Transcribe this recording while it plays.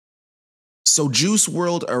So Juice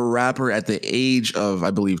World, a rapper at the age of,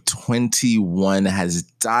 I believe, 21, has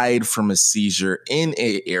died from a seizure in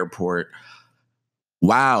a airport.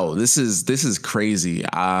 Wow, this is crazy.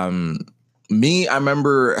 I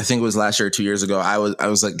remember, I think it was last year or 2 years ago. I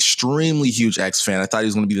was like extremely huge X fan. I thought he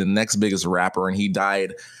was going to be the next biggest rapper, and he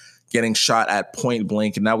died getting shot at point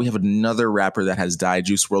blank. And now we have another rapper that has died.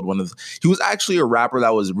 Juice World, he was actually a rapper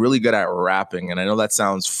that was really good at rapping. And I know that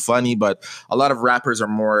sounds funny, but a lot of rappers are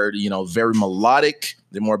more, very melodic.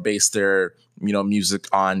 They more base their, music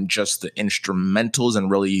on just the instrumentals and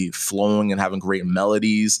really flowing and having great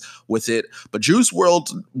melodies with it. But Juice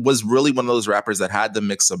World was really one of those rappers that had the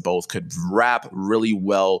mix of both, could rap really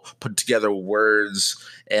well, put together words,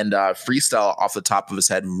 and freestyle off the top of his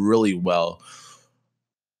head really well.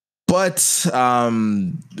 But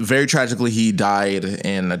very tragically, he died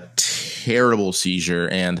in a terrible seizure.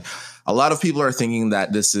 And a lot of people are thinking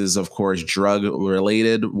that this is, of course, drug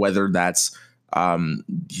related, whether that's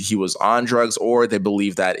he was on drugs or they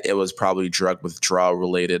believe that it was probably drug withdrawal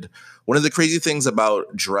related. One of the crazy things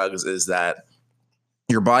about drugs is that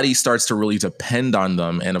your body starts to really depend on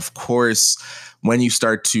them. And of course, when you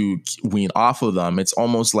start to wean off of them, it's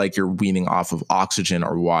almost like you're weaning off of oxygen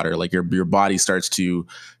or water. Like your body starts to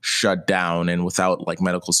shut down. And without like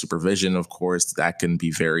medical supervision, of course, that can be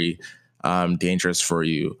very dangerous for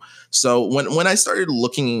you. So when I started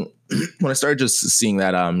looking, when I started just seeing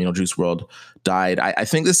that, Juice World died, I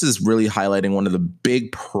think this is really highlighting one of the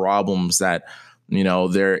big problems that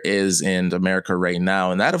there is in America right now.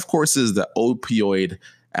 And that, of course, is the opioid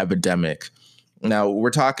epidemic. Now, we're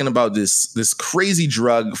talking about this crazy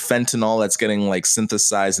drug, fentanyl, that's getting like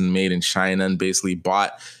synthesized and made in China and basically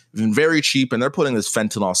bought very cheap. And they're putting this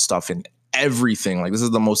fentanyl stuff in everything. Like, this is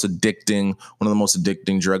one of the most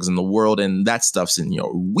addicting drugs in the world. And that stuff's in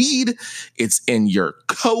your weed. It's in your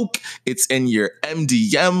coke. It's in your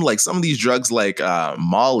MDM. Like some of these drugs like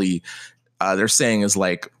Molly, they're saying is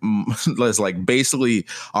like basically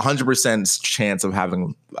 100% chance of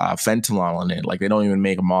having fentanyl in it. Like they don't even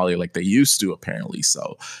make Molly like they used to, apparently.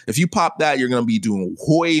 So if you pop that, you're going to be doing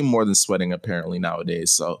way more than sweating, apparently,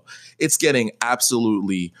 nowadays. So it's getting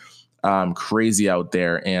absolutely crazy out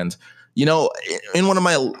there. And, in one of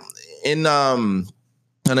my,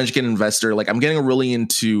 Uneducated Investor, like I'm getting really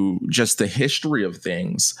into just the history of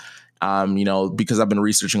things. Because I've been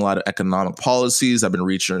researching a lot of economic policies, I've been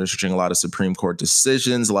researching a lot of Supreme Court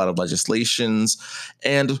decisions, a lot of legislations.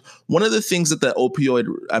 And one of the things that the opioid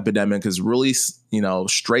epidemic is really,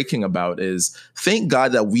 striking about is, thank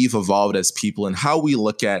God that we've evolved as people and how we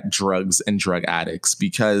look at drugs and drug addicts.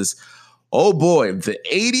 Because, oh boy, the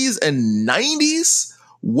 80s and 90s,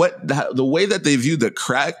 the way that they viewed the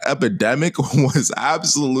crack epidemic was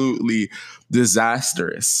absolutely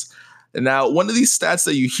disastrous. Now, one of these stats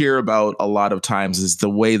that you hear about a lot of times is the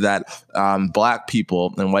way that black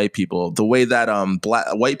people and white people, the way that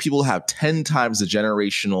white people have 10 times the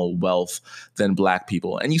generational wealth than black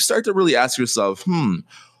people. And you start to really ask yourself,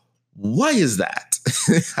 why is that?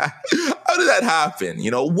 How did that happen?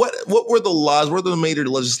 What were the laws? What are the major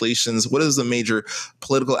legislations? What is the major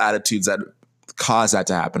political attitudes that cause that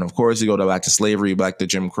to happen? Of course, you go back to slavery, back to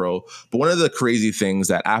Jim Crow. But one of the crazy things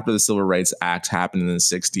that after the Civil Rights Act happened in the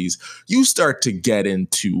 60s, you start to get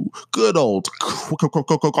into good old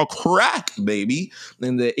crack, baby.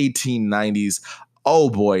 In the 1890s, oh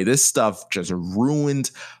boy, this stuff just ruined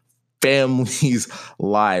families'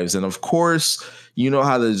 lives. And of course, you know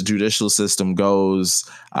how the judicial system goes.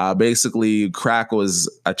 Basically, crack was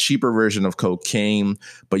a cheaper version of cocaine,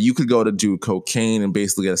 but you could go to do cocaine and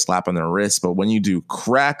basically get a slap on the wrist. But when you do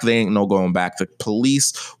crack, they ain't no going back. The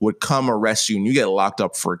police would come arrest you and you get locked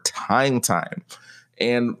up for time.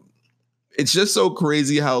 And it's just so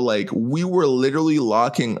crazy how like we were literally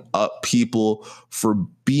locking up people for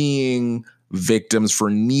being victims, for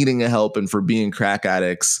needing help, and for being crack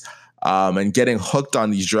addicts. And getting hooked on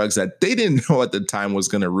these drugs that they didn't know at the time was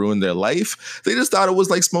going to ruin their life. They just thought it was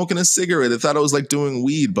like smoking a cigarette. They thought it was like doing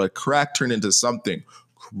weed, but crack turned into something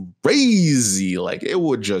crazy. Like it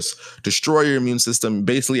would just destroy your immune system.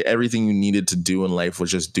 Basically everything you needed to do in life was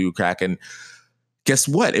just do crack. And guess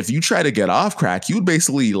what? If you try to get off crack, you'd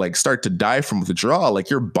basically like start to die from withdrawal. Like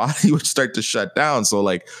your body would start to shut down. So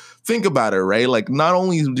like, think about it, right? Like not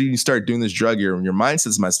only do you start doing this drug, your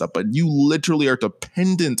mindset's messed up, but you literally are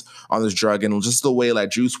dependent on this drug. And just the way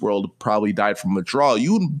that Juice World probably died from withdrawal,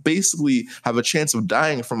 you would basically have a chance of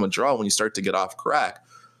dying from withdrawal when you start to get off crack.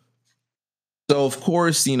 So of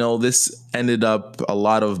course, this ended up a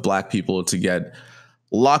lot of black people to get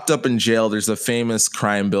locked up in jail. There's a famous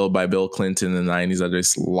crime bill by Bill Clinton in the 90s that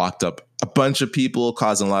just locked up a bunch of people,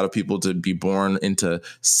 causing a lot of people to be born into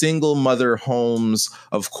single mother homes.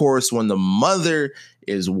 Of course, when the mother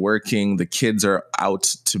is working, the kids are out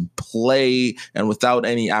to play, and without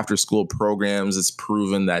any after school programs, it's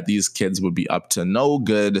proven that these kids would be up to no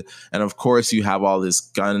good. And of course, you have all this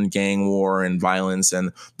gun gang war and violence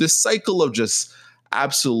and this cycle of just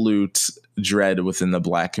absolute dread within the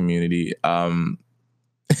Black community.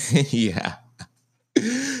 Yeah.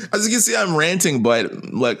 As you can see, I'm ranting,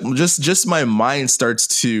 but like just my mind starts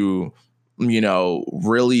to,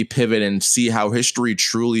 really pivot and see how history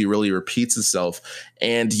truly really repeats itself.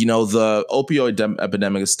 And, the opioid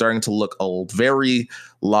epidemic is starting to look a very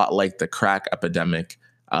lot like the crack epidemic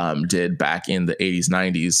did back in the 80s,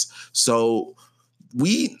 90s. So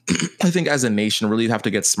we, I think as a nation, really have to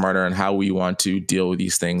get smarter on how we want to deal with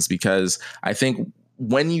these things, because I think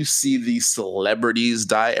when you see these celebrities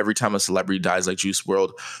die, every time a celebrity dies like Juice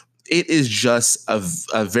WRLD, it is just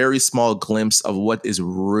a very small glimpse of what is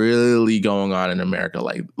really going on in America.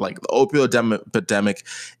 Like the opioid epidemic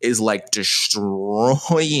is like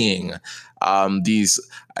destroying these,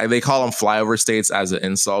 they call them flyover states as an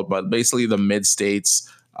insult, but basically the mid states,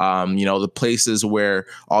 the places where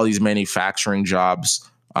all these manufacturing jobs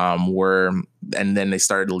were, and then they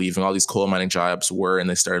started leaving, all these coal mining jobs were, and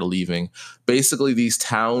they started leaving. Basically, these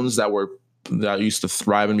towns that used to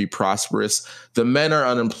thrive and be prosperous, the men are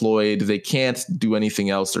unemployed. They can't do anything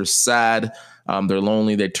else. They're sad. They're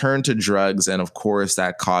lonely. They turn to drugs. And of course,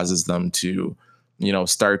 that causes them to,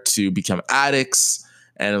 start to become addicts.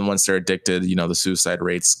 And once they're addicted, the suicide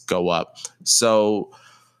rates go up. So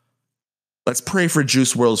let's pray for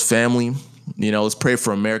Juice WRLD's family. Let's pray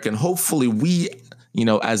for America. And hopefully we,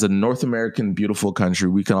 as a North American beautiful country,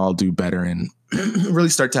 we can all do better and really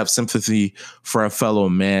start to have sympathy for our fellow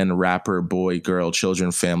man, rapper, boy, girl, children,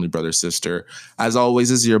 family, brother, sister. As always,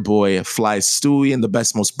 this is your boy, Fly Stewie, and the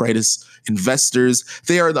best, most brightest investors.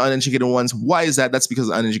 They are the uneducated ones. Why is that? That's because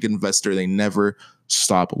the uneducated investor, they never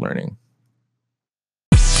stop learning.